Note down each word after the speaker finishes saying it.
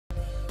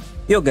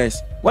Yo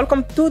guys,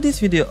 welcome to this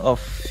video of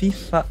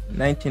FIFA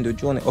 19 the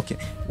journey. Okay,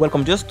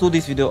 welcome just to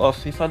this video of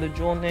FIFA the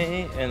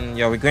journey, and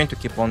yeah, we're going to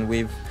keep on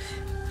with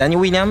Danny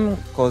William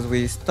because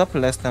we stopped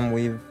last time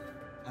with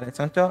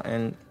Alexander,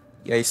 and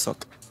yeah, he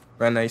sucked.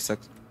 Right now he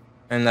sucks,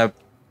 and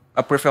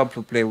I prefer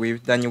to play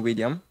with Danny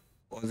William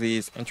because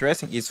he's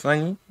interesting, he's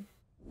funny,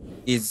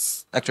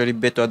 he's actually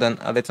better than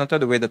Alexander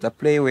the way that I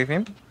play with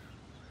him,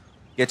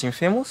 getting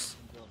famous.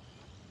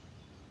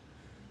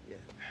 Yeah.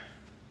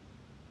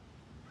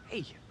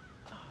 Hey.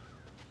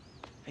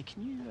 Hey,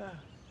 can you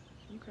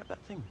grab that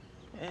thing?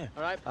 Yeah.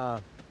 All right.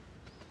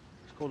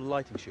 It's called a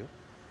lighting shield.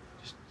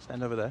 Just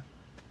stand over there.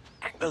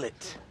 Angle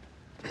it.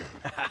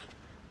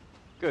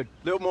 Good.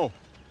 A little more.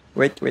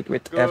 Wait.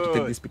 Good I have to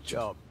take this picture.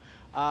 job.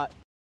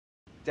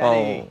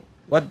 Danny. Oh,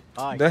 what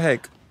Hi. the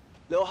heck? A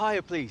little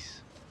higher,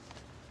 please.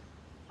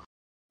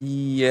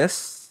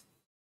 Yes.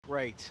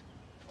 Great.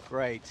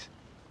 Great.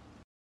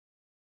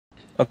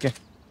 Okay.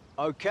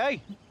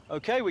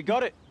 Okay, we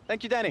got it.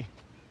 Thank you, Danny.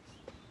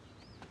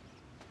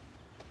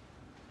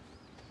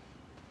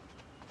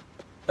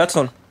 That's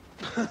all.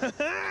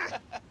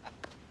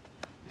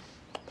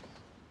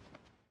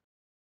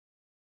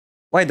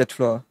 Why that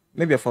floor?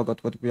 Maybe I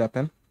forgot what will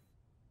happen.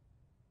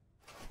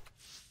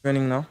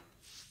 Running now.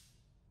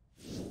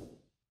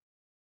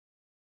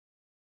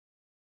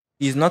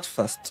 He's not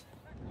fast.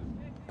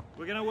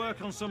 We're going to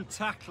work on some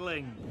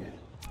tackling.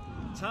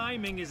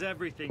 Timing is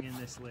everything in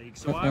this league,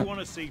 so I want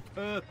to see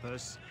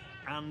purpose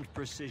and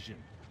precision.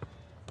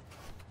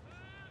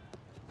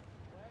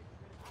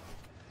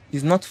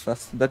 He's not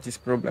fast, that's his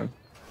problem.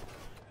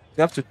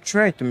 You have to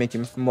try to make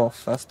him more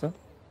faster.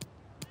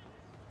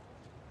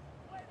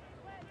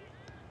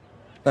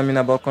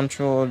 Stamina, ball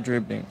control,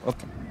 dribbling.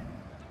 Okay.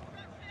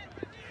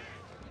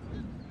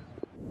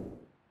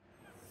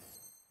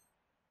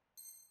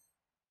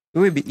 It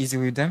will be easy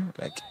with them,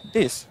 like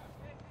this.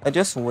 I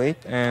just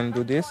wait and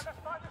do this.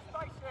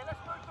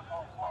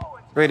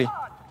 Ready.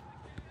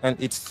 And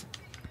it's...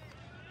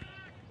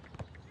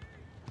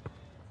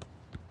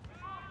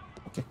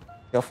 Okay,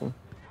 careful.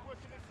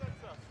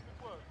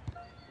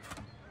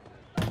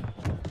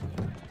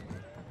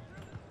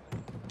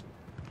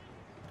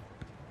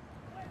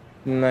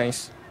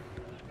 Nice.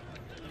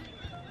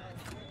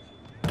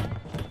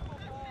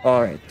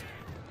 Alright.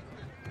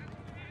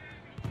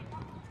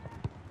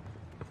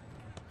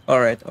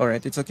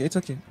 Alright. It's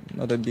okay.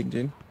 Not a big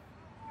deal.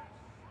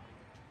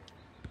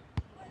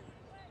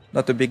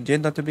 Not a big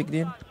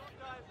deal.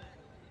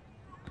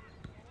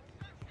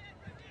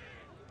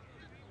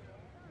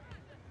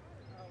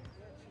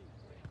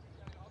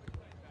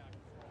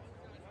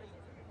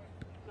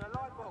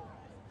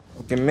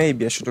 Okay,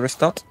 maybe I should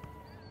restart.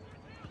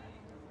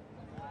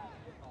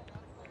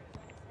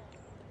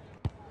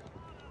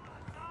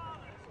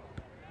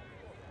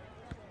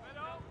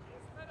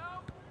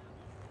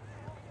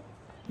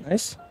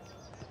 Nice.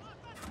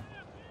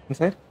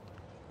 Inside?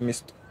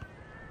 Missed.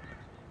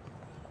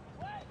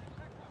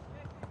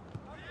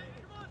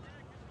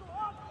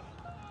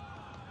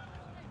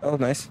 Oh,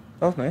 nice.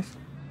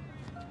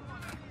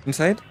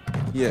 Inside?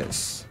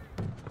 Yes.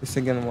 The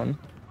second one.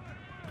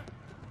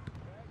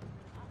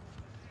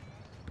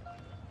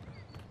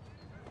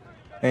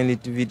 And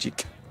it's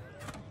Vijik.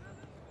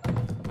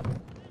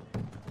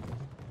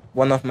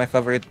 One of my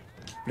favorite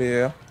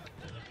player.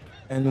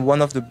 And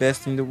one of the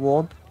best in the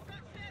world.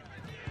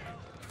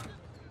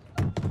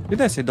 Did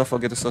I say don't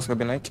forget to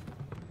subscribe and like?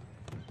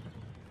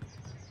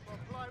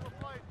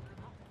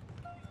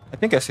 I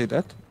think I said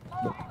that.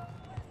 But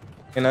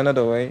in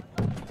another way,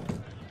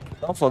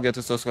 don't forget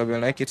to subscribe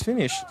and like. It's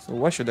finished. So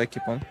why should I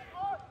keep on?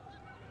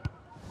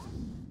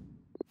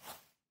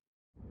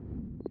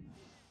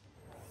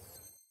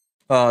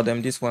 Oh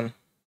damn, this one.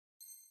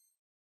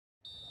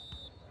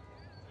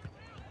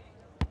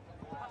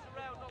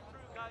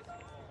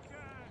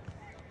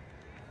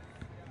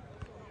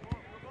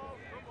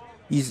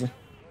 Easy.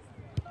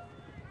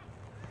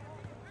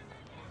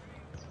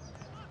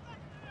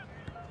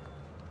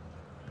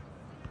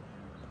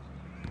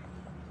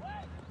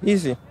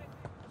 Easy.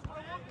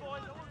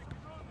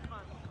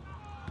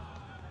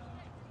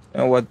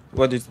 And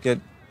what is good?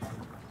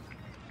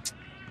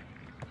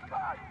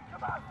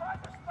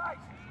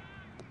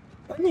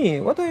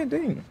 Honey, what are you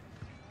doing?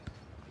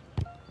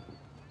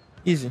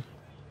 Easy.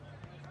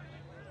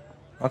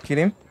 I'll kill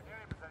him.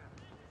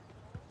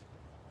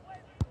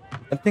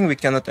 I think we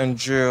cannot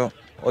endure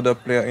other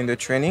player in the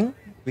training.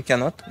 We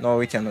cannot. No,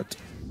 we cannot.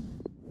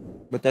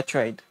 But I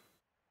tried.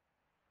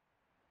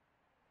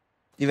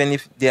 Even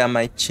if they are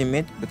my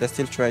teammate, but I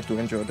still try to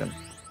endure them.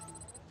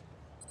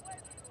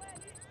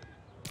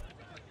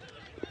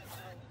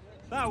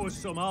 That was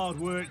some hard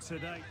work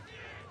today.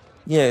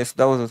 Yes,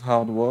 that was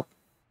hard work.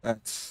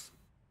 That's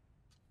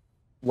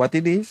what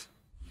it is.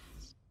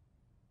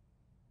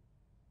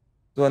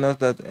 To announce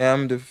that I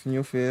am the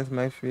new face,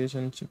 my fish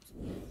and chips.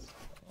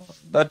 Oh,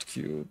 that's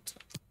cute.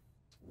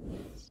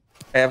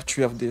 I have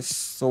 3 of this.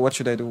 So what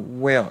should I do?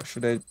 Where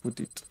should I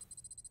put it?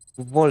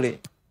 Volley.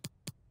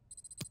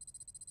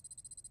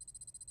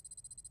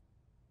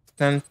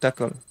 Stand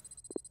tackle.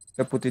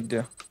 I put it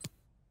there.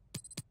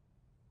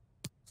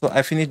 So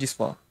I finished this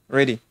one.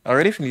 Ready. I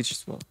already finished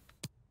this one.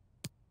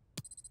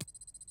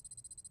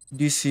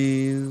 This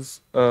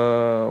is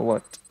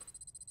what?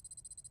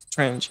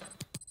 Strange.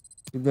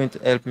 You're going to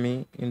help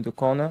me in the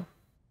corner.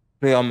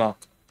 Player mark.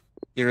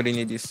 You really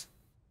need this.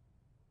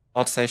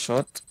 Outside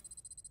shot.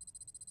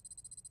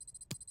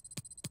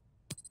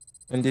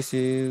 And this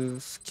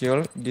is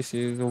skill. This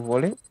is a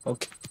volley.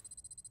 Okay.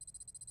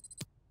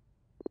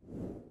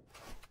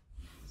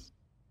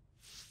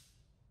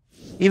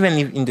 Even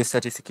if in the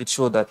statistic it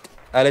shows that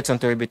Alex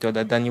Hunter is better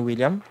than Danny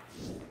Williams.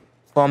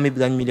 For me,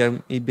 Danny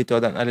Williams is better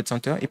than Alex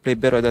Hunter. He played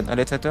better than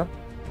Alex Hunter.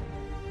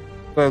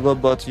 So I go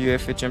about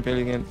UEFA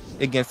Champions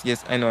against,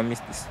 yes, I know I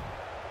missed this.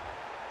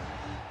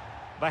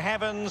 The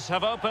heavens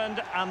have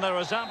opened and there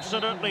is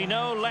absolutely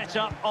no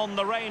let-up on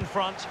the rain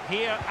front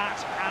here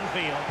at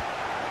Anfield.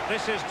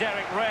 This is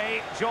Derek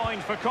Ray,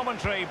 joined for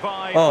commentary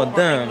by former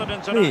England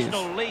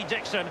international Lee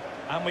Dixon.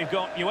 And we've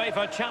got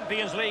UEFA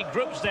Champions League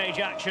group stage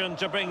action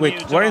to bring you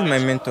tonight. Wait, where is my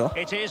mentor?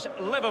 It is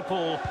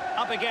Liverpool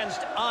up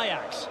against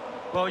Ajax.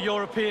 Well,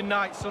 European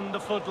nights under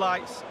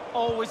floodlights,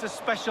 always a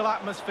special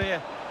atmosphere.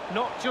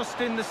 Not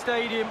just in the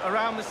stadium,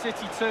 around the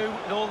city too,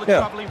 with all the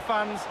travelling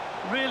fans.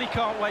 Really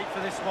can't wait for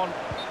this one.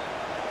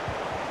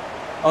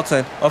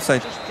 Outside,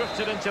 offside. Just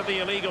drifted into the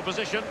illegal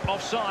position,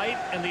 offside,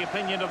 in the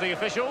opinion of the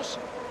officials.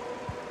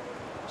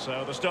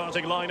 So the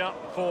starting lineup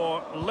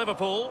for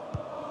Liverpool.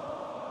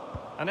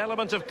 An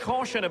element of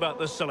caution about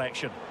this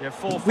selection. Yeah,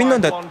 4-5-1. We know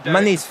that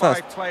Mane is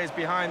fast. 5 players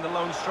behind the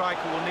lone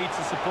striker will need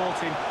to support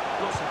him.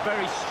 Looks a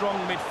very strong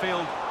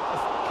midfield.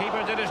 The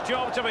keeper did his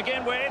job to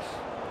begin with.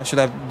 I should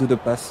have do the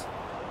pass.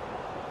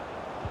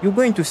 You're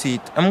going to see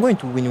it. I'm going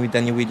to win with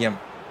Danny Williams.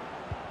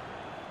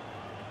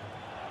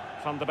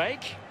 Van de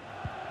Beek.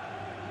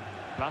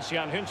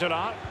 Lassian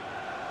Huntelaar.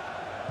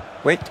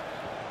 Wait.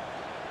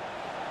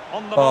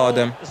 On the ball,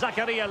 damn.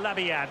 Zakaria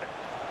Labiad.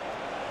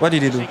 What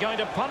did he Is do? he going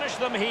to punish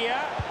them here?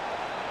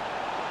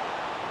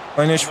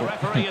 Punish The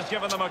referee has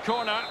given them a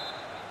corner.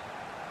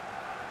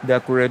 They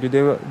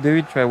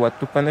will try what?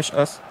 To punish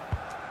us?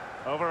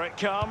 Over it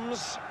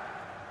comes.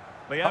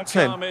 The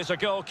Outside. outcome is a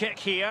goal kick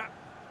here.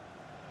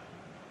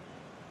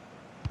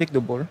 Take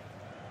the ball.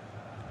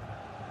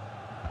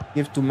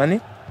 Give to Mane.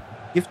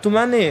 Give to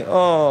Mane.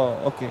 Oh,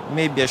 okay.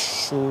 Maybe I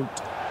should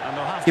And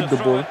they'll have keep to the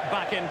throw ball. it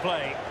back in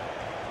play.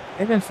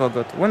 I even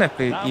forgot. When I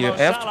play Now here, Mo I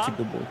have to Salah. keep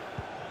the ball.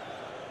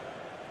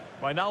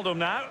 Wijnaldum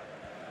now.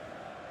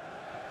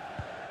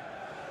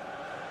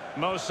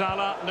 Mo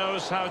Salah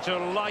knows how to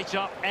light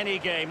up any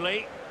game,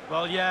 Lee.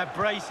 Well, yeah,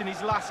 brace in his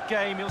last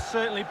game. He'll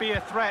certainly be a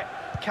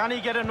threat. Can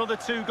he get another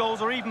 2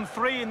 goals or even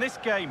 3 in this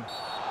game?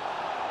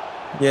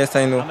 Yes,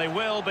 I know. And they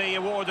will be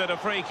awarded a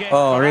free kick.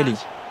 Oh, for really?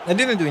 that. I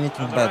didn't do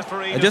anything And the bad.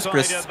 referee I just decided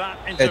pressed that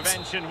X.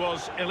 intervention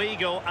was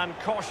illegal and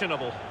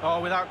cautionable.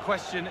 Oh, without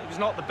question, it was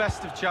not the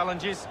best of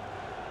challenges.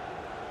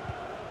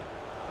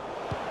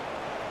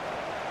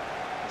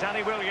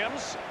 Danny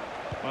Williams.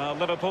 Well,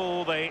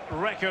 Liverpool, the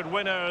record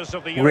winners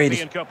of the Ready.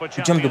 European Cup of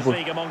Jump the Champions ball.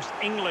 League amongst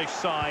English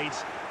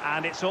sides,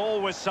 and it's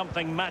always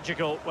something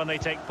magical when they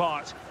take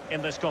part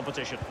in this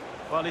competition.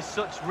 Well, there's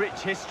such rich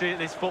history at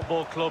this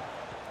football club.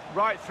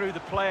 Right through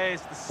the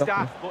players, the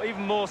staff, but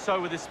even more so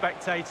with the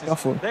spectators.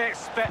 Careful. They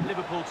expect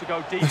Liverpool to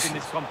go deep in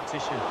this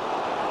competition.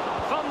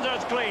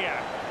 Thundered clear.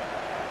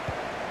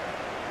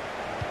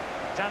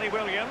 Danny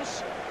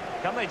Williams.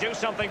 Can they do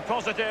something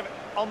positive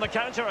on the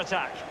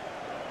counter-attack?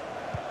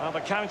 Well, the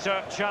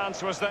counter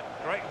chance was that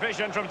great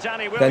vision from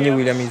Danny Williams. Danny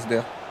Williams is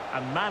there.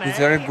 And Mane. He's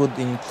very good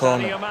in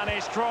corner. Sadio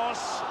Mane's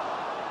cross.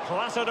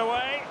 Clattered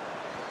away.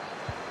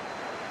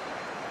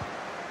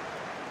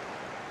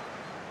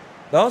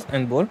 That was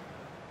handball.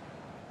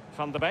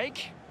 Van de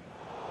Beek.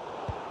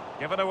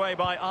 Given away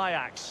by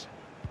Ajax.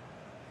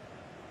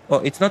 Oh,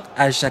 it's not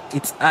Ajax,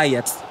 it's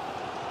Ajax.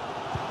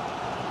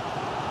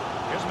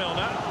 Here's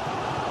Milner.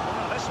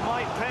 Well, this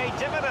might pay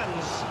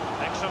dividends.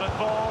 Excellent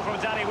ball from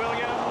Danny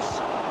Williams.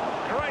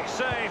 Great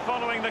save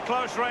following the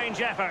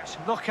close-range effort.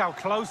 Look how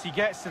close he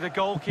gets to the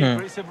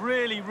goalkeeper. It's a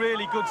really,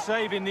 really good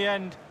save in the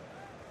end.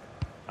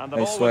 And the I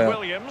ball swear. with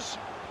Williams.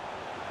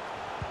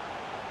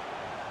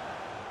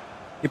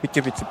 Keep it,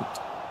 keep it, keep it.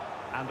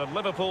 And the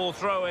Liverpool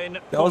throw-in.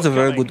 That was a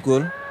very forthcoming.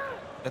 good goal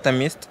that I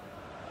missed.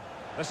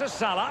 This is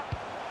Salah.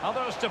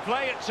 Others to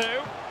play it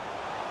to.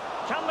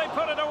 Can they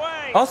put it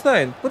away?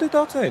 Outside, put it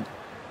outside.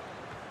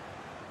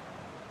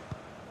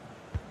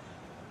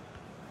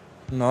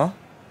 No,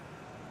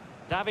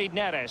 David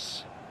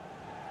Neres.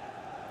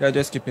 they're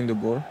just keeping the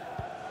ball.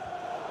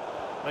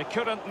 They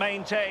couldn't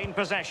maintain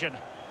possession.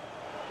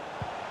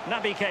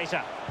 Naby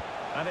Keita.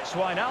 And it's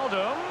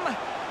Wijnaldum.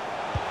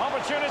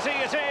 Opportunity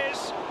it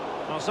is.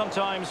 Well,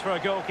 sometimes for a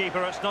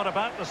goalkeeper, it's not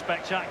about the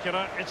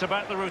spectacular, it's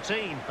about the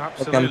routine.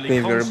 Absolutely. play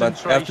very bad.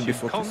 I have to be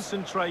focused.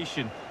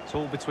 Concentration. It's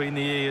all between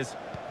the ears.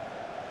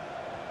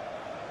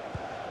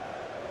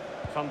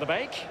 Van de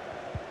Beek.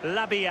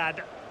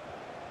 Labiad.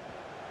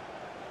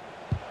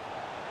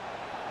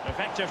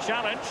 Effective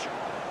challenge.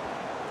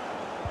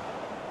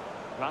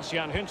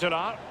 Lassian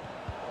Huntelaar.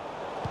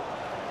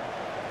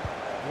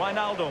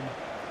 Wijnaldum.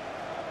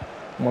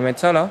 Mohamed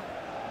Salah.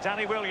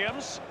 Danny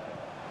Williams.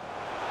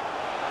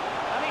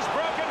 And he's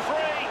broken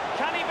free.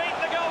 Can he beat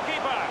the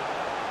goalkeeper?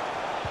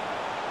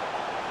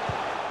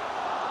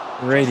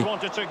 Ready. Just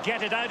wanted to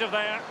get it out of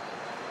there.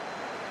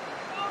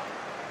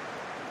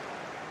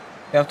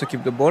 You have to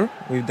keep the ball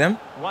with them.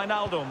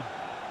 Wijnaldum.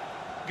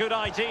 Good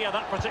idea,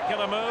 that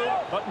particular move,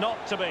 but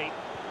not to be.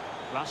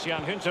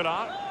 Lasjan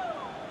Huntelaar.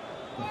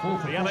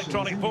 The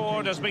electronic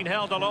board has been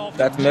held aloft.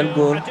 That's Mel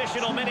goal.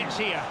 Additional minutes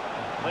here.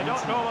 They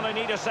don't normally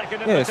need a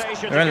second Yes,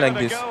 invitation to run give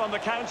like it a this. go on the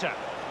counter.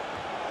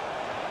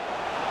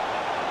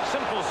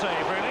 Simple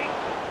save, really.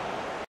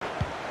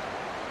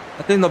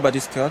 At least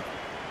nobody's scared.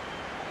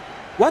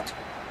 What?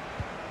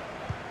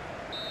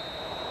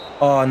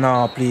 Oh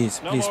no,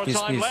 please, No please, more please,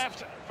 time please.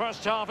 left.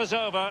 First half is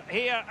over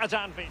here at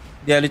Anfield.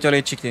 They are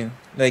literally cheating.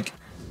 Like,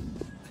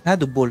 had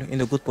the ball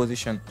in a good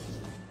position.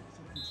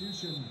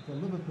 Substitution for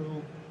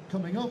Liverpool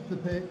coming off the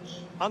pitch.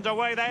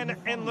 Underway then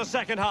in the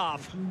second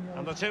half.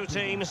 And the two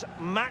teams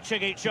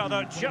matching each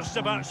other just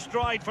about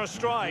stride for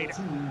stride.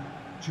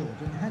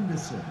 Jordan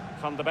Henderson.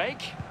 Van de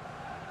Beek.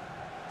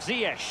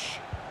 Ziyech.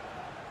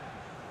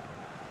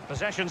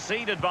 Possession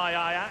ceded by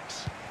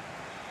Ajax.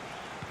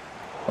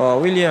 Oh,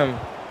 William.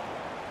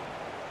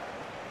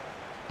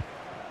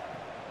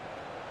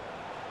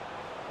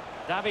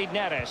 David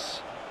Neres.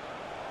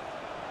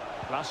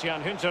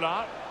 Lasjan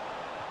Huntelaar.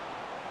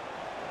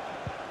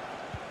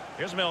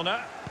 Here's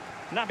Milner.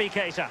 Naby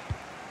Keita.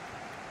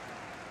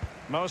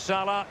 Mo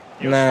Salah.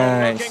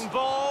 Nice. Looking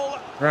ball.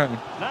 Run.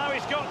 Now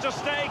he's got to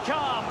stay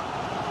calm.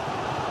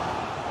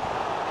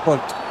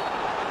 Fault.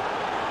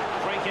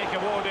 Free kick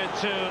awarded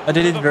to I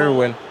did it very Liverpool.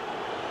 well.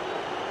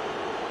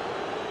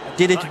 I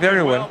did it That very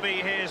could well. be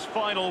his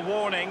final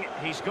warning.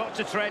 He's got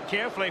to tread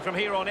carefully from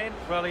here on in.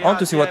 Well, I want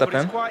to see what but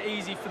happened. It's quite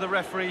easy for the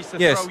referees to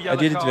Yes, throw I yellow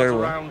did it cards very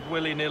well. around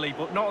willy-nilly,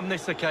 but not on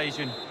this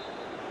occasion.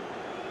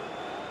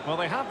 Well,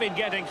 they have been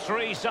getting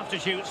 3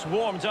 substitutes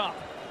warmed up.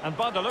 And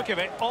by the look of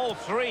it, all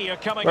 3 are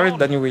coming Where is on.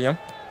 Danny William?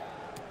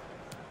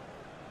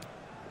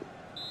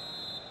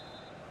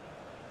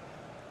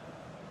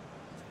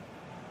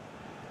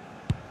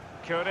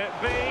 Could it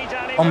be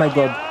Danny Oh my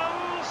God.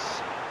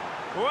 Williams?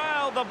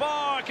 Well, the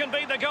bar can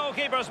be the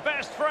goalkeeper's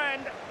best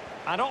friend.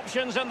 And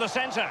options in the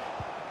centre.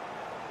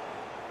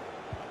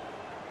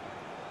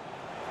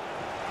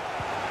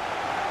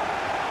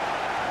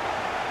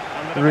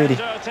 And the Really?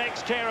 defender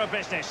takes care of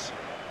business.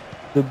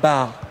 The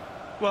bar.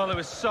 Well, it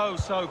was so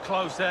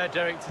close there,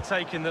 Derek, to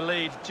taking the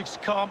lead.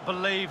 Just can't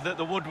believe that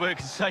the woodwork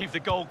can save the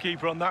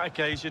goalkeeper on that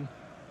occasion.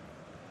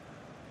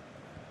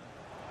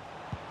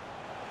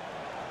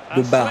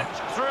 The bar.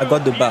 I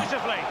got the bar.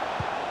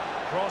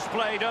 Cross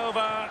played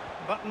over,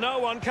 but no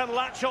one can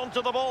latch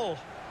onto the ball.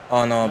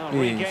 Oh no, Now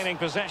please. regaining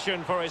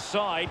possession for his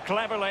side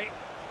cleverly.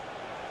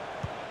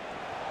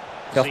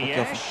 Careful, Ziyech.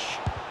 careful.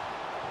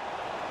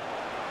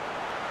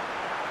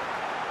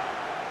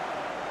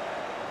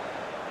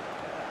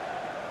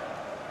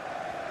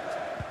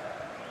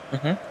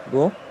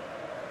 Go.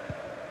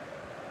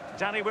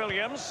 Danny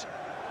Williams.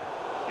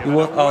 He Given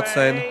was away.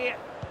 outside.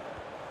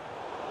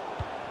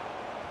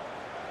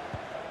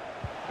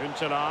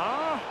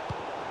 Huntelaar.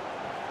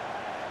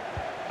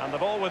 And the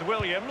ball with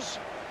Williams.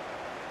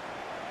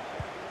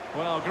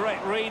 Well, great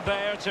read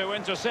there to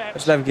intercept.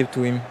 Let's have give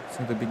to him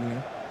since the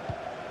beginning.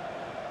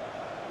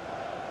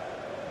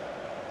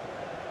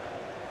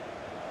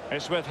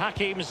 It's with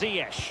Hakim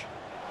Ziyech.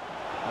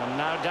 And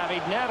now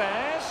David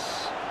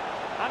Neres.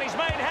 And he's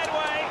made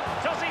headway.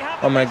 Does he have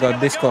the Oh my beating God,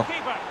 of they the score.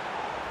 goalkeeper?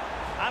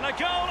 And a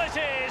goal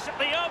it is,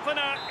 the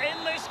opener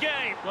in this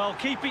game. Well,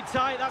 keep it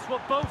tight, that's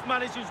what both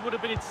managers would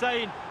have been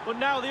saying. But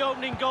now the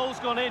opening goal's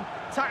gone in.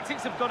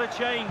 Tactics have got to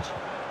change.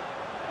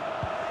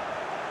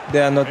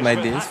 They are not It's my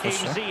with days for Hakim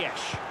sure.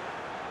 Ziyech.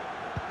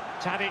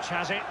 Tadic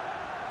has it.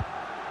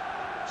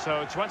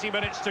 So 20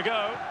 minutes to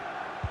go.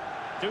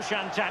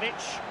 Dusan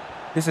Tadic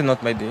This is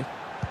not my day.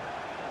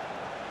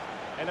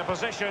 in a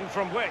position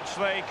from which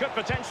they could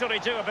potentially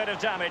do a bit of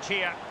damage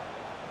here.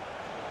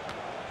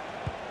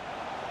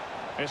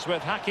 It's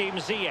with Hakim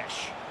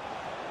Ziyech.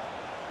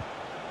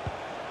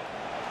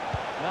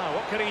 Now,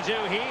 what can he do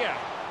here?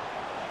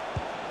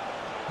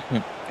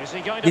 Is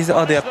he going to These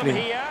are punish their them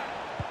play. here?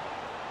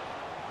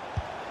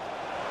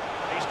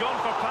 He's gone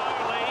for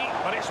power lead,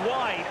 but it's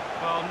wide.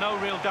 Well, no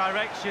real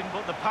direction,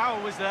 but the power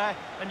was there.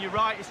 And you're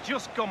right, it's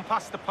just gone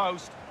past the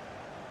post.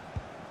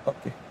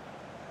 Okay.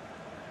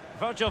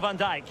 Virgil van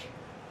Dijk.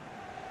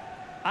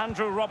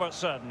 Andrew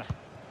Robertson.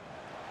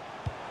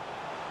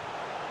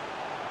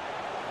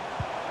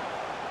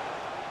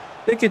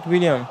 Take it,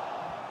 William.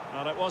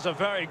 Well, it was a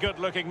very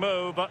good-looking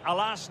move, but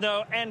alas,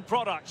 no end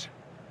product.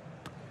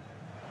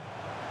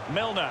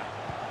 Milner.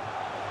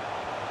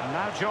 And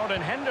now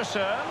Jordan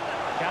Henderson.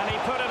 Can he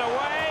put it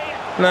away?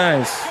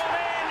 Nice. Gone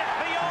in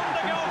beyond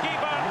the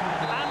goalkeeper,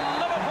 and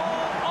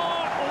Liverpool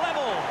are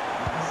level.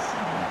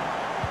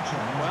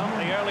 Well,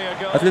 the earlier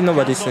goal At least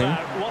nobody's cancelled saying.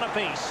 out. One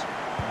apiece.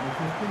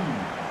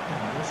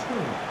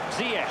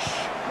 Ziyech.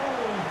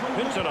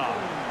 Huntelaar.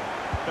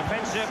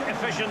 Defensive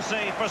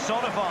efficiency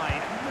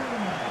personified.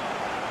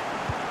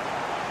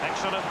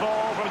 Excellent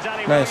ball from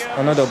Danny Nice. Williams.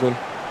 Another goal.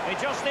 He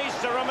just needs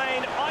to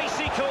remain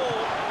icy cool.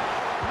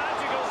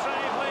 Magical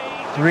save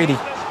lead to Really?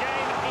 keep this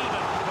game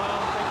even. Well,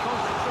 they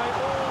concentrate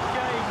all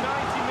game,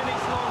 90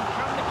 minutes long.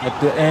 Can the At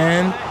the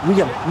end,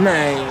 William,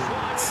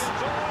 nice.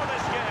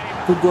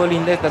 Good goal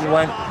in less than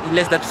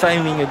less than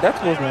 5 minutes. That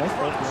was nice. That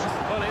was nice.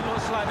 Well, it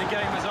looks like the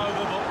game is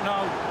over, but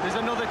no, there's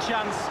another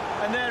chance,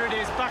 and there it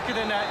is, back of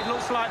the net. It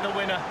looks like the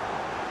winner.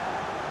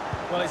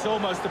 Well, it's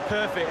almost a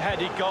perfect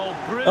headed goal.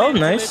 Brilliant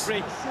nice.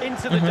 delivery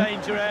into the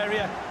danger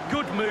area.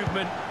 Good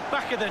movement,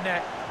 back of the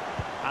net.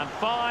 And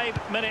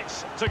 5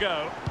 minutes to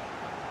go.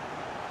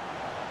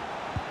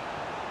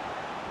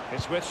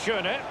 It's with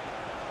Journey.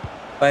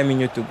 5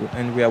 minutes to go,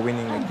 and we are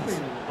winning like this.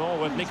 Ball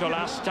with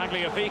Nicolas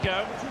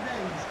Tagliafico.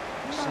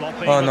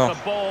 Sloppy Oh, with no. the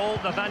ball,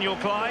 Nathaniel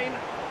Klein.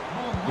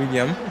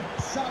 William,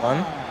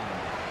 1,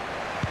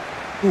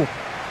 2.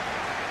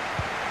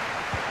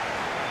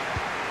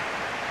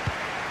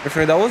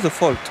 Referee, that was the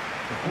fault.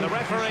 And the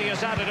referee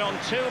has added on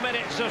 2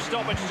 minutes of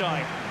stoppage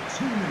time.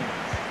 2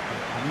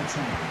 minutes.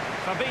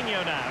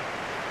 Fabinho now.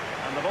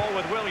 And the ball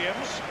with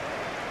Williams.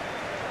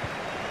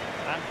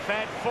 And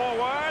fed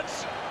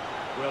forwards.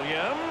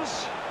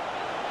 Williams.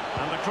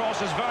 And the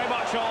cross is very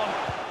much on.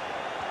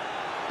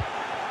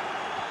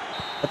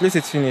 At least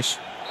it's finished.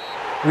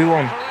 We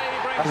won.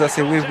 Referee brings As I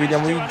say, the with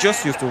William, we contest to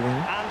just an used to end. win.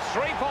 And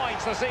 3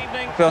 points this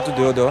evening Compared to the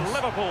for others.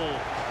 Liverpool.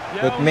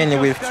 Yeah, But well, mainly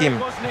just with there, Kim.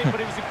 wasn't it?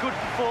 But it was a good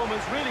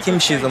performance. Really Kim,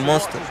 good she's a game to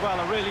watch monster. as well.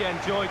 I really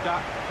enjoyed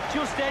that.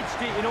 Just edged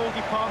it in all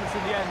departments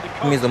in the end. The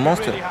Kim is a coach was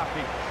monster. Really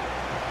happy.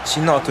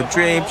 She knows how to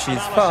drape, she's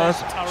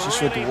fast, she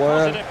showed the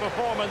world. Positive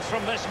performance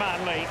from this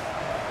man, Lee.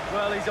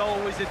 Well, he's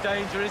always a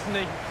danger, isn't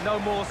he? No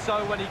more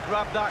so when he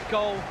grabbed that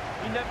goal.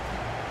 He never...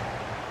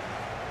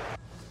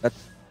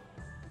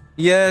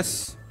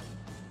 Yes.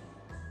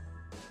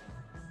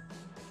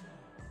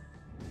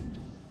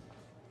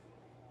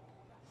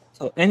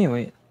 So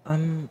anyway,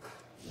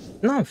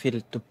 now I'm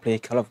feeling to play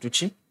Call of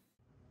Duty.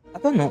 I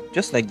don't know,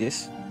 just like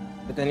this.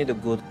 But I need a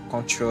good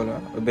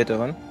controller, a better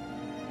one.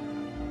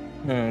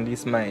 This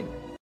is mine.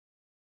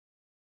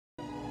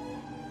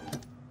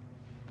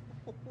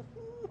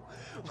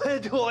 Where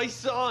do I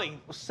sign?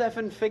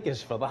 7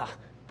 figures for that.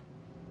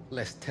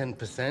 Less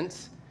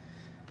 10%.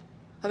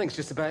 I think it's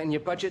just about in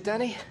your budget,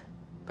 Danny.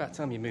 About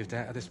time you moved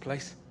out of this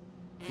place.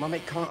 My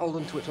mate can't hold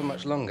on to it for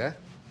much longer.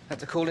 Had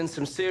to call in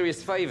some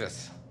serious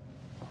favours.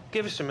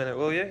 Give us a minute,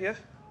 will you? Yeah?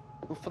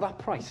 Well, for that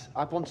price,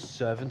 I'd want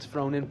servants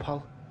thrown in,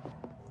 pal.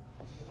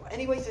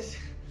 Anyways,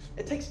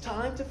 it takes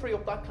time to free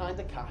up that kind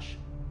of cash.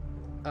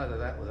 Either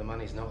that or the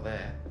money's not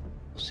there.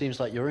 Seems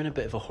like you're in a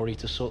bit of a hurry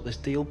to sort this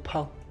deal,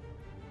 pal.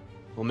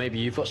 Or maybe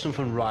you've got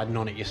something riding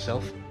on it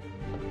yourself.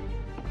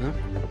 Huh?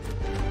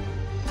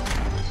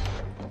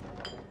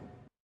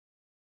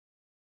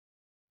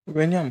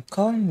 William,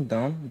 calm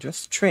down,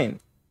 just train.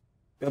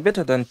 You're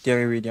better than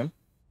Terry, William.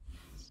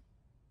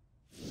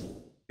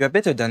 You're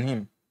better than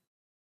him.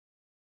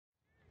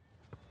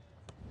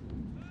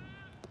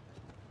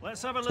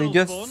 Let's have a So you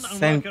little just fun and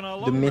send work on our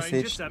the long-range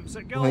message attempts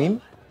at to goal. him.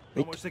 Not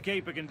Wait. much the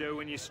keeper can do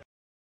when you...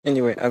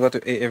 Anyway, I got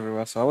to A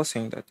everywhere, so I was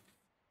saying that.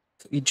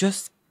 So he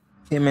just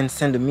came and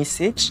sent a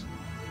message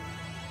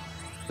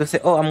to say,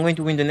 oh, I'm going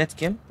to win the next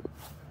game.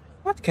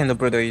 What kind of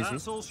brother is he?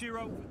 That's all she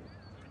wrote.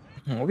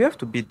 We have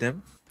to beat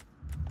them.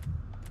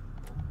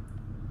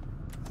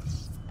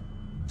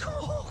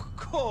 Oh,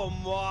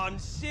 come on,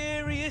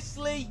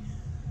 seriously?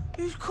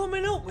 Who's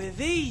coming up with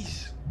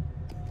these?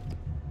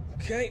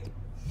 Okay.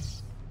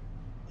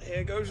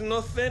 Here goes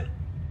nothing.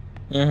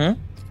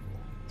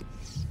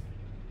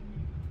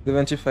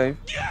 75.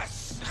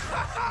 Yes!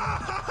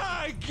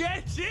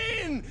 Get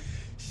in!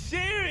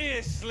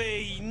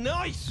 Seriously,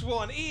 nice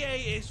one.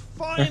 EA is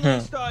finally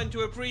starting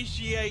to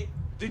appreciate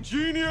the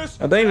genius.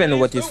 I don't even know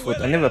what that is the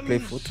foot. I never play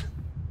Williams. foot.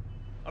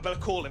 I better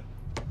call him.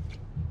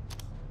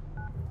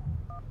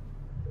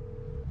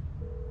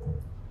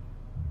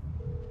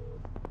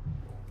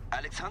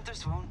 Alex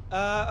Hunter's phone?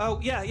 Oh,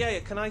 yeah.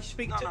 Can I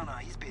speak to... No,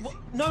 he's busy. What?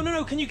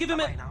 No. Can you give him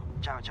a... Bye now.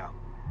 Ciao.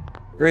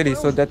 Really,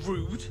 so that...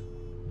 Rude.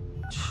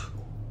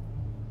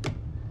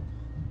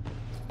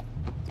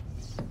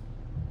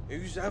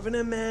 Who's having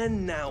a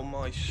man now,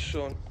 my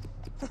son?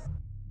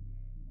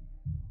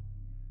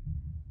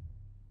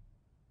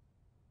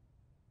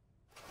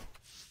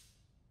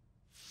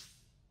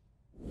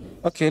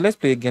 Okay, let's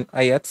play again.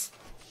 Ayats.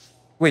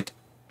 Wait.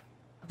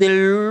 They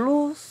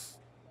lose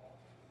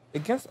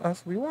against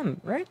us. We won,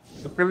 right?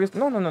 The previous...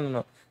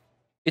 No.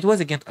 It was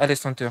against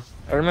Alessandro.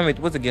 I remember it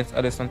was against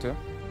Alessandro.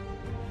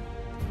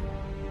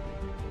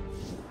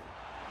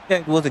 Yeah,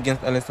 it was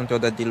against Alessandro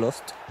that they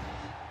lost.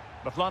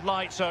 The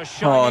floodlights are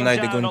shining now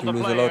they're down going on to the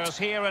lose a lot. players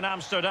here in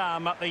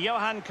Amsterdam at the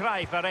Johan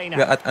Cruijff Arena.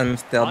 We're at My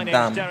name's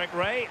Amsterdam. Derek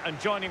Ray, and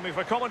joining me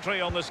for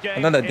commentary on this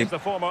game know that is they- the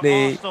former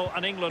they- Arsenal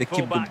and England they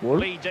keep the fullback ball.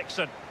 Lee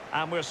Dixon.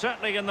 And we're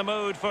certainly in the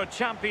mood for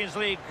Champions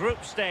League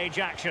group stage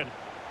action.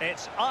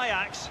 It's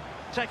Ajax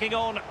taking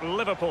on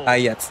Liverpool.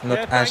 Ayats, not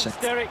Yeah, thanks,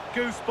 Ajax. Derek.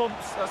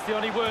 Goosebumps. That's the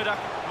only word I...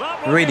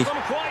 That will Ready. give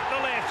them quite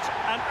the lift.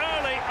 An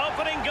early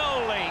opening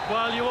goal lead.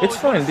 Well, you It's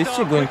always want fine, they're start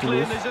still going to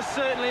quickly, and lose. there's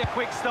certainly a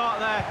quick start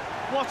there.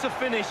 What a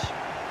finish.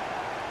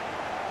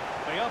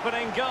 The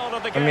opening goal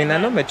of the I game. mean, I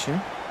know matching.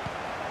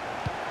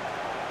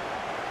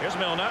 Here's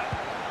Milner.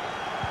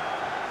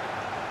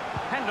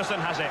 Henderson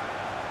has it.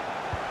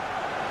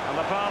 And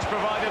the pass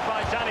provided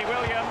by Danny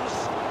Williams.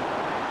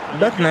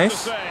 That's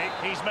nice.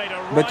 He's made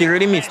a But he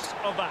really right missed. mess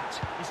of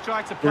that. He's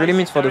tried to He really place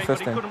missed it, for the Derek, first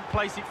but time. he couldn't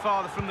place it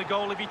farther from the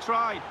goal if he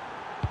tried.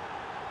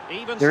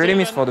 Even They really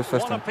missed Steven, for the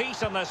first one time.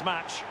 apiece in this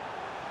match.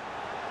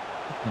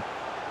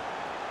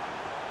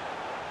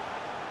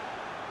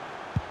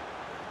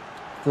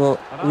 So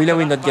And William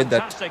will after not get that.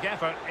 fantastic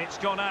effort, it's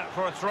gone out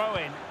for a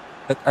throw-in.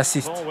 That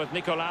assist. Ball with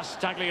Nicolas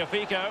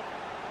Tagliafico.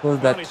 Because Well,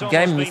 that he's guy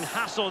almost been missed.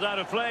 hassled out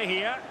of play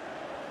here.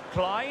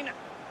 Klein.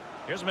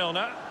 Here's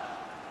Milner.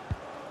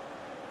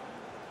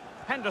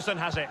 Henderson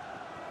has it.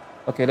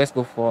 Okay, let's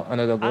go for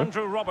another goal.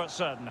 Andrew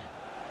Robertson.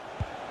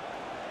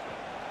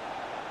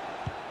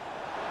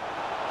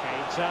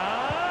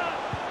 Keita.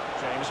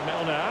 James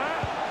Milner.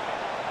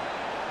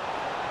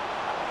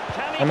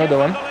 Can he Another give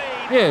one. them the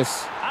lead?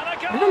 Yes.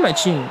 And a I know my goal!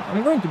 team.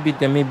 I'm going to beat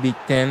them maybe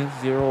 10-0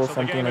 or So the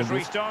something game like is this.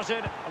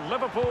 restarted.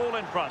 Liverpool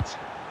in front.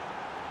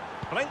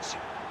 Blint.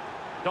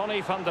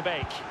 Donny van de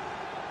Beek.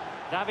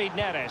 David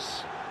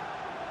Neres.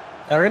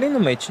 I already know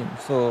my team,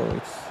 so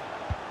it's...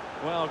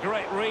 Well,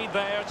 great read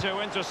there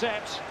to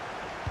intercept.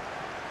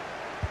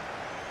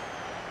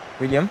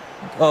 William.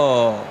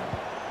 Oh,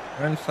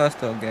 run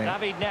faster, guy.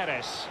 David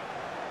Neres.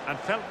 And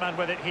Feldman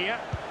with it here.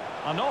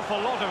 An awful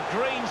lot of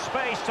green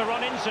space to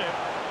run into.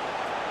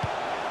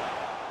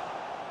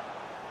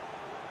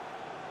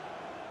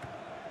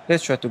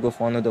 Let's try to go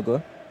for another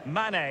goal.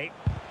 Mane.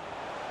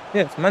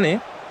 Yes, money.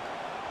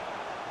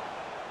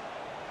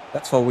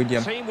 That's for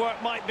William.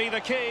 Teamwork might be the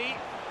key.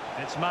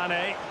 It's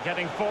Mane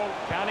getting forward.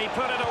 Can he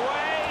put it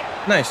away?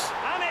 Nice.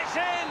 And it's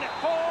in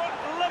for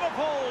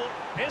Liverpool.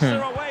 Is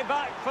there a way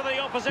back for the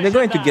opposition? They're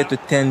going to now? get to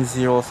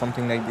 10-0 or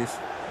something like this.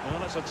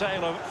 Well, it's a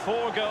tale of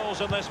 4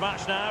 goals in this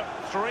match now.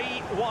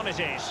 3-1 it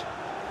is.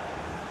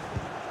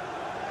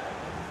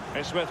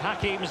 It's with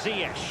Hakim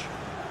Ziyech.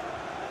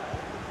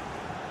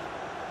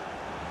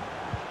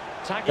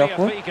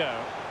 Tagliafico.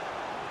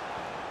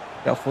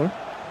 Careful.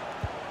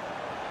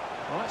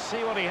 Well, let's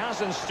see what he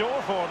has in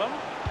store for them.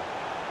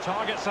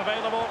 Targets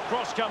available.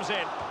 Cross comes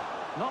in.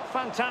 Not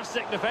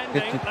fantastic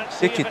defending. Take it, Let's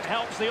see take if it. it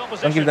helps the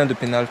opposition. Don't give them the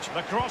penalty.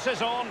 The cross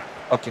is on.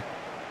 Okay.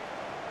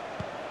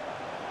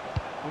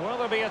 Will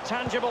there be a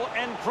tangible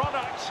end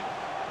product?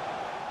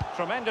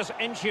 Tremendous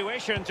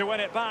intuition to win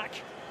it back.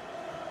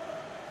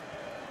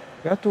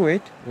 You have to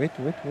wait. Wait.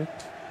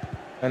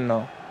 And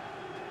now.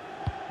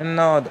 And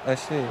now, I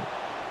say.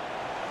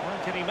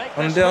 Well, can he make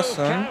this move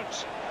Anderson.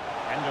 count?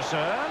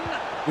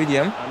 Henderson.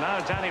 William. And now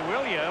Danny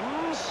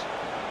Williams.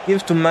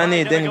 Gives to Mane,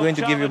 then Difficult going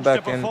to give you challenge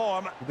back to and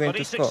perform, you're going but to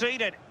he score.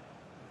 succeeded.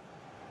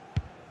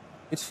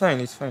 It's fine,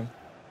 it's fine.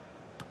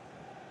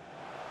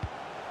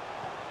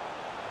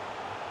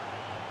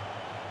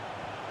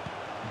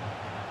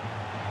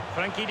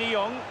 Frankie de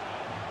Jong.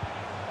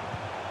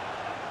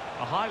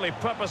 A highly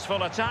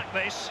purposeful attack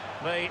this.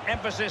 The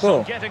emphasis Oh.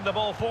 on getting the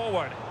ball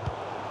forward.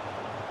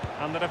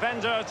 And the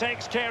defender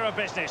takes care of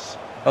business.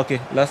 Okay,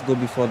 let's go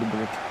before the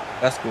break.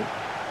 Let's go.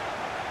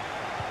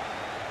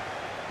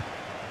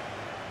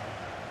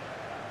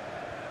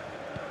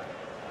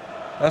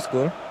 Let's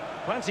go.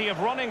 Plenty of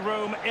running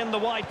room in the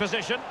wide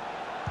position.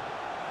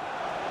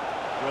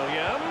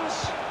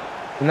 Williams.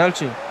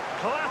 Penalty.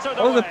 Clattered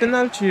Oh, the away.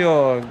 penalty,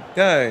 oh,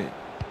 guy.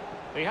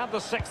 He had the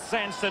sixth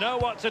sense to know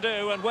what to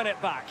do and win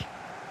it back.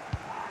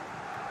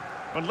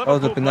 When Oh, the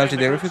Liverpool penalty. play in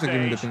They the refuse to group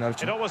give him the stage,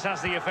 penalty. It always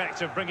has the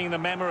effect of bringing the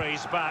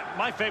memories back.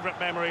 My favourite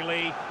memory,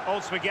 Lee,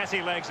 old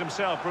spaghetti legs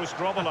himself, Bruce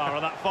Grobbelaar,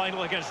 and that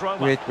final against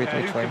Roma. Wait Who for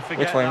him. can Wait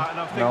forget for him. that? And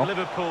I think Now.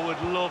 Liverpool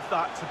would love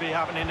that to be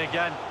happening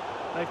again.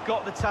 They've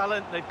got the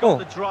talent, they've got Oh.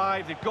 the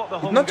drive, they've got the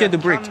It's hunger. not yet the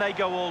break. Can they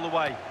go all the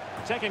way?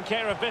 Taking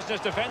care of business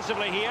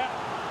defensively here.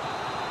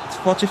 It's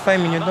 45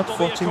 minutes, not That'll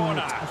be a 40 corner.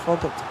 minutes. I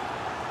forgot.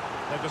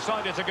 They've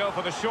decided to go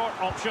for the short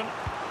option.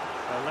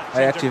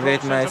 I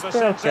activate my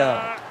spell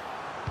card.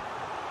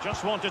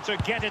 Just wanted to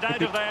get it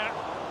out of there.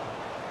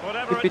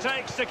 Whatever Keep it it.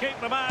 takes to keep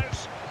them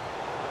out.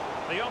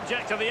 The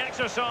object of the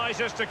exercise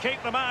is to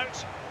keep them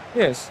out.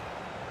 Yes.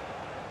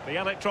 The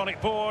electronic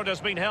board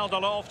has been held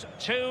aloft.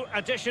 2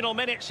 additional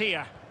minutes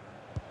here.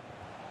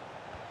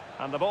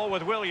 And the ball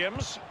with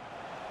Williams.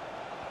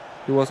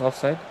 He was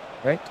offside,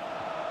 right?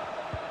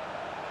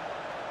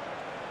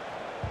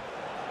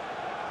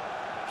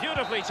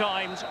 Beautifully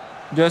timed.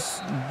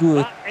 Just do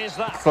a That is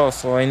that.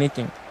 cross or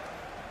anything.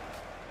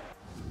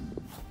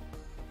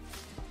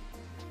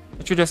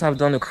 You should just have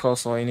done a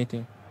cross or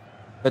anything.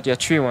 But yeah,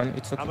 3-1,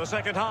 it's okay. And the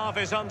second half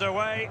is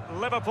underway.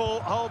 Liverpool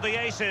hold the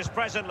aces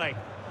presently.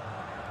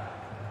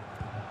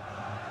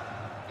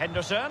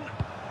 Henderson.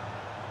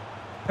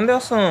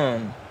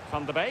 Anderson.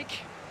 Van de Beek.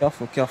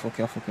 Careful. De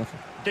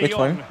Wait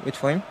for him, Jong. wait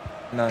for him.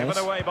 Given Nice.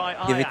 away by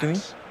Ajax. Give it to me.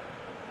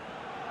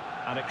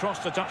 And it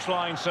crossed the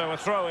touchline, so a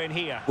throw in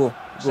here. Go.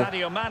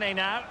 Sadio Mane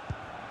now.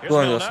 Here's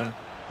Go Milner. Anderson.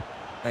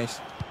 Nice.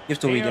 Give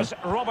to William. Here's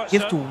Robertson.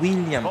 Give to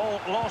William. Ball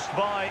lost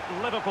by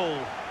Liverpool.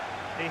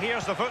 He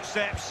hears the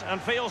footsteps and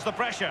feels the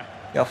pressure.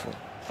 Careful.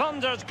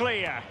 Thundered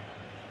clear.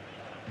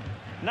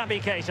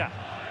 Naby Keita.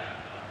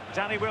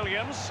 Danny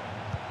Williams.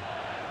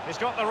 He's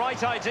got the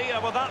right idea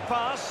with that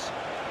pass.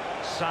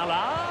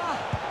 Salah.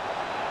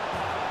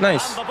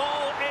 Nice. And the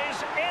ball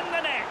is in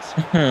the net.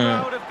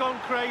 Crowd have gone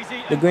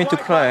crazy. They're going to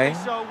cry.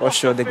 So. For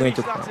sure, they're going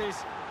to cry.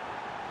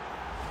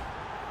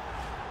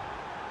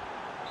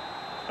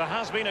 There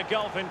has been a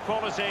gulf in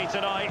quality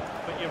tonight,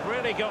 but you've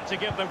really got to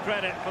give them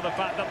credit for the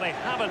fact that they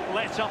haven't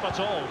let up at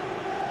all.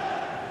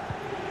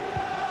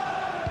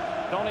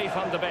 Donny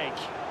van de Beek.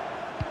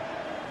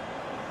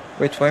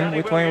 Wait for him,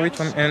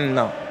 and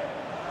now.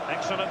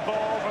 Excellent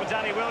ball from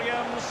Danny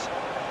Williams.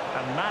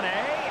 And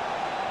Mane.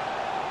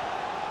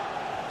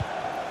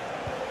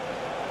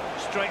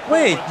 Straight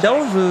Wait, forward. that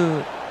was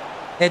a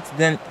H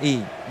then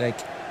A, like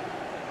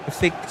a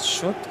fake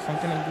shot,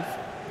 something like this.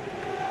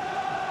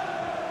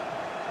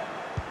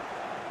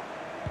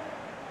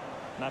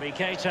 Naby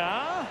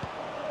Keita.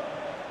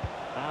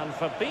 And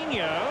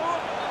Fabinho.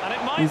 And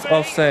it might He's be.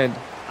 offside.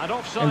 And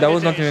offside And that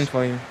was it not is. even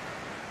for him.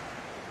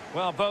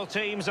 Well, both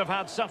teams have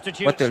had What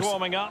substitutes else?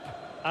 warming up,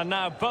 and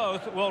now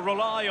both will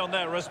rely on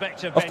their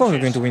respective Of course, we're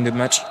going benches. to win the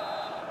match.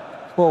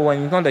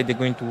 4-1. It's not like they're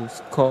going to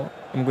score.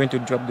 I'm going to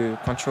drop the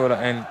controller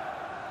and.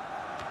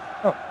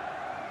 Oh,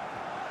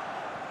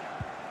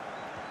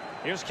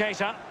 Here's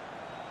Keita.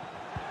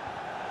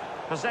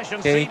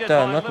 Possession ceded Keita,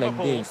 by not like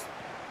Liverpool. this.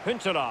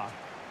 Huntelaar.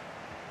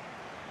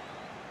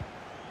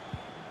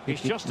 He's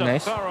Pick it, just a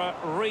nice. thorough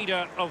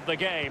reader of the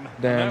game.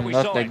 And there Then we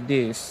not saw like it.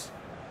 this.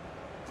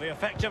 The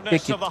effectiveness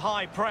Pick it. of the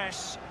high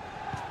press.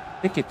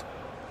 Pick it.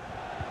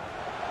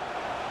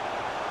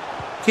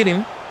 Hit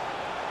him.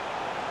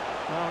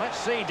 Well, let's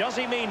see. Does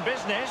he mean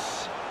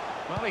business?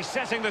 Well, he's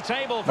setting the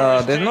table for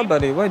his There's team.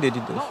 nobody. Why did he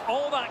do this? Not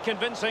all that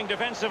convincing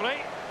defensively.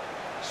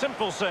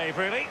 Simple save,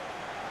 really.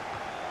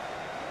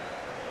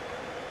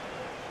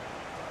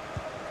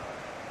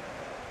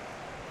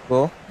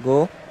 Go,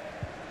 go,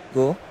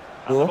 go,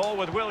 And the go. ball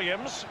with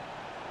Williams.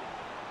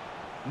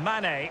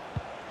 Mane.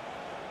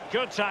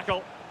 Good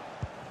tackle.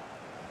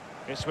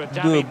 It's with Do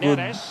a David good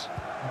Neres.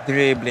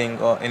 dribbling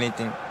or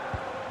anything.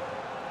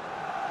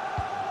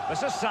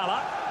 This is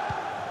Salah.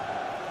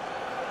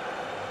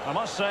 I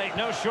must say,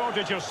 no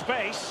shortage of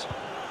space.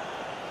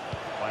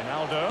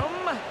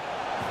 Wijnaldum.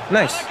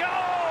 Nice. And a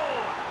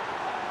goal!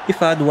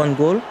 If I had one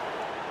goal,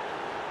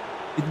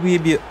 it will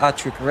be a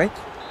hat-trick, right?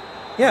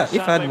 Yeah, if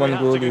I Sadly, had one we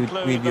have goal, to it will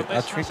conclude be a that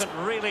this hat-trick. hasn't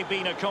really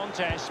been a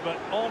contest, but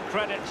all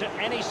credit to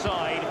any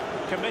side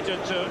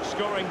committed to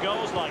scoring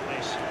goals like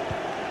this.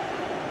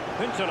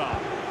 Huntelaar.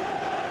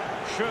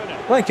 Schöne.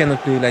 Why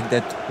cannot play like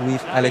that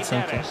with David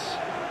Alexander? Neres.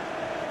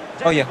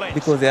 Oh yeah, David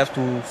because they have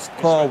to It's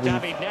score with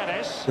with David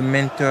Neres. the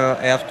mentor.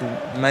 I have to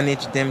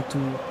manage them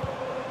too.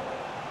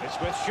 It's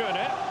with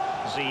Schöne.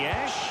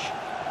 Ziyech.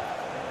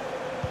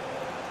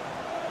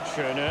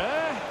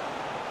 Schöne.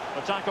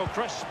 The tackle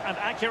crisp and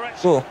accurate.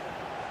 Go.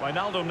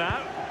 Wijnaldum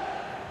now.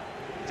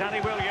 Danny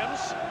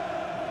Williams.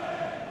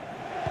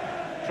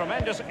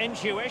 Tremendous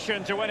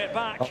intuition to win it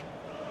back. Oh.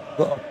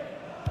 Go up.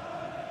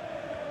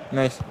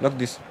 Nice. Lock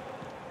this.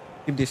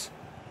 Keep this.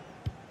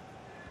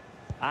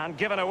 And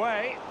given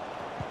away.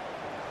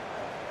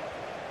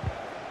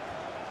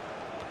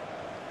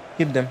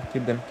 Keep them.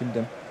 Keep them. Keep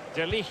them.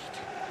 De Ligt.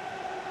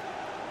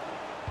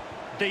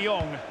 De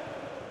Jong.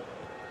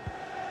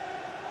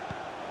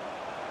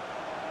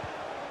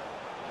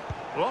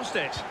 Lost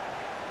it.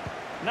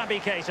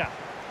 Naby Keita.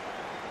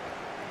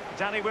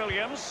 Danny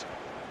Williams.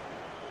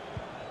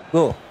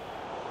 Go.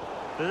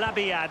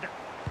 Labiad.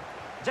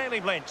 Daley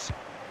Blind.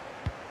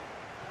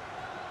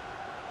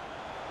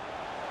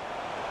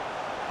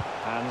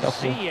 And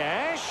Okay.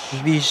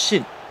 Ziyech. Be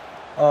shit.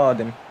 Oh,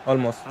 them.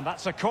 Almost. And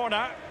that's a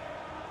corner.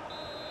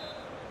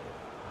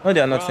 No, they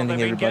are not Well, sending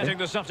they've been everybody. getting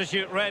the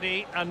substitute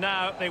ready, and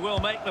now they will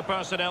make the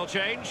personnel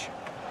change.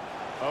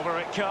 Over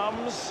it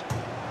comes.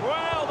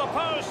 Well, the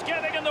post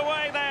getting in the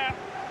way there.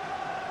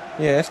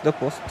 Yes, the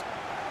post.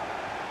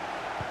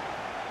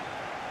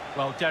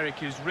 Well,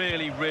 Derek is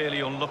really, really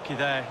unlucky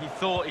there. He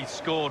thought he'd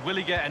scored. Will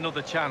he get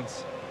another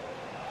chance?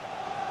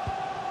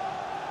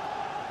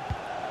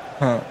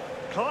 Huh.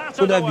 Clattered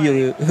Could that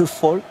away. be a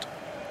fault?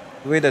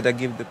 The way that I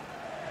give the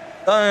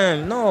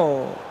time.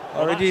 No.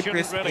 Well, Already that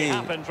shouldn't pressed really A.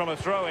 happen from a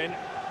throw-in.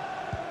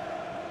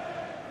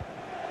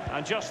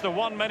 And just the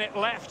 1 minute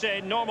left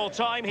in normal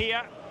time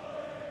here.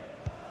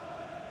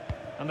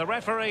 And the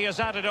referee has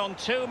added on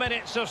 2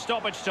 minutes of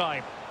stoppage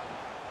time.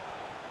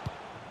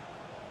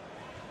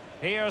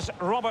 Here's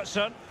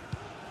Robertson.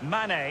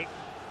 Mane.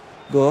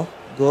 Go.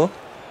 Go.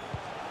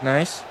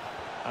 Nice.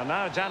 And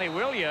now Danny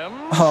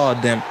Williams. Oh,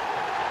 damn.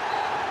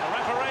 The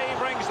referee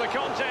brings the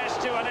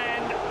contest to an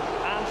end.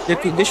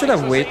 And They should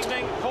have this waited.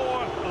 evening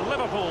for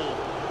Liverpool.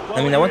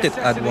 I mean, I wanted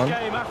to add one. The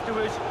game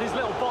afterwards, there's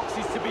little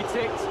boxes to be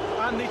ticked,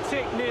 and they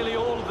ticked nearly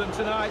all of them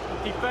tonight.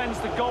 The defence,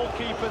 the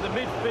goalkeeper, the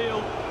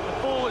midfield, the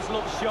forwards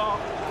look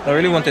sharp. I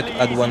really wanted to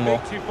add easy one more.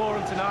 victory for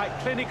them tonight.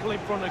 Clinical in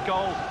front of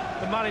goal.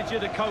 The manager,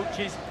 the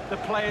coaches, the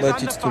players, But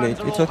and it's the too fans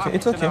late. are It's all okay. happy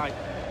It's okay. tonight.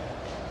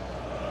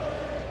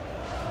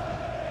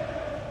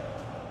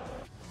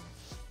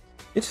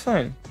 It's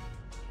fine.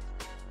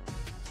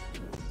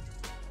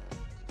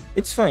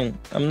 It's fine.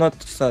 I'm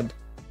not sad.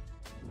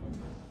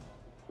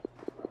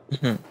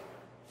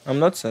 I'm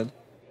not sad.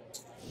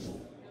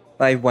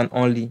 5-1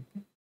 only.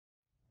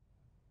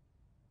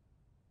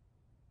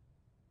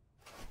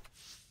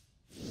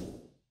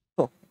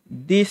 So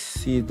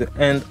this is the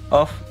end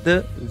of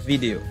the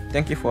video.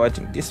 Thank you for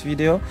watching this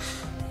video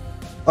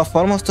of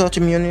almost 30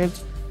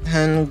 minutes,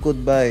 and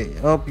goodbye.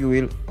 Hope you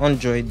will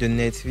enjoy the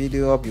next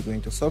video. Hope you're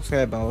going to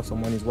subscribe. I hope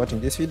someone is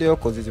watching this video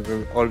because it's a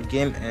very old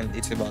game and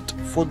it's about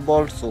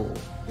football. So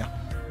yeah,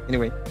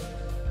 anyway,